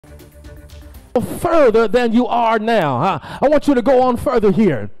further than you are now. I want you to go on further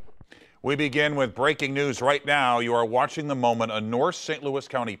here. We begin with breaking news right now. You are watching the moment a North St. Louis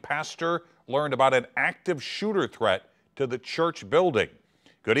County pastor learned about an active shooter threat to the church building.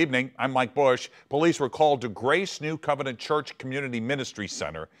 Good evening. I'm Mike Bush. Police were called to Grace New Covenant Church Community Ministry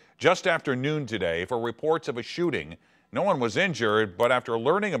Center just after noon today for reports of a shooting. No one was injured, but after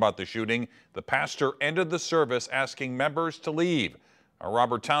learning about the shooting, the pastor ended the service asking members to leave.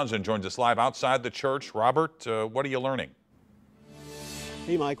 Robert Townsend joins us live outside the church. Robert, what are you learning?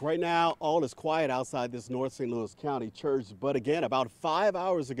 Hey, Mike, right now, all is quiet outside this North St. Louis County church. But again, about 5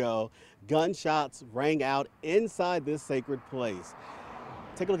 hours ago, gunshots rang out inside this sacred place.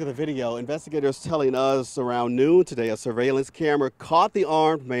 Take a look at the video. Investigators telling us around noon today, a surveillance camera caught the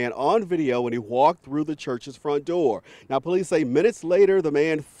armed man on video when he walked through the church's front door. Now, police say minutes later, the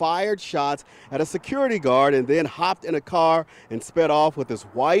man fired shots at a security guard and then hopped in a car and sped off with his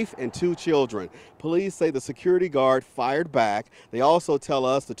wife and 2 children. Police say the security guard fired back. They also tell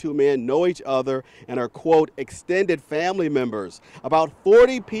us the 2 men know each other and are, quote, extended family members. About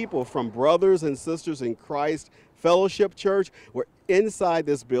 40 people from Brothers and Sisters in Christ Fellowship Church were inside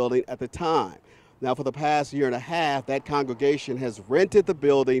this building at the time. Now, for the past year and a half, that congregation has rented the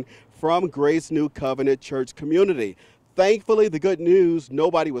building from Grace New Covenant Church Community. Thankfully, the good news,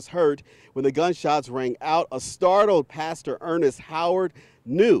 nobody was hurt. When the gunshots rang out, a startled Pastor Ernest Howard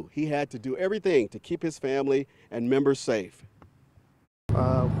knew he had to do everything to keep his family and members safe.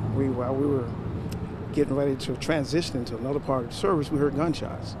 While we were getting ready to transition into another part of the service, we heard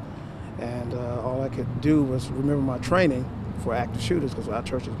gunshots. And all I could do was remember my training for active shooters, because our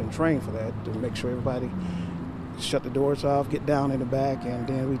church has been trained for that, to make sure everybody shut the doors off, get down in the back, and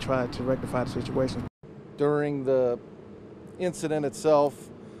then we tried to rectify the situation. During the incident itself,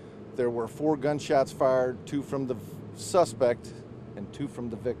 there were 4 gunshots fired, 2 from the suspect and 2 from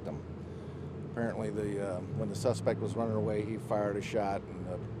the victim. Apparently, when the suspect was running away, he fired a shot,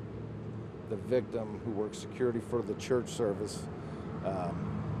 and the victim, who works security for the church service,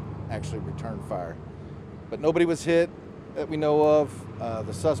 actually returned fire. But nobody was hit that we know of.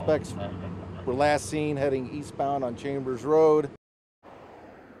 The suspects were last seen heading eastbound on Chambers Road.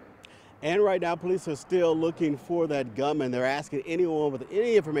 And right now, police are still looking for that gunman. They're asking anyone with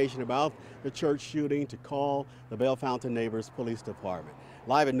any information about the church shooting to call the Bellefontaine Neighbors Police Department.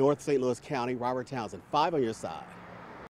 Live in North St. Louis County, Robert Townsend, 5 on your side.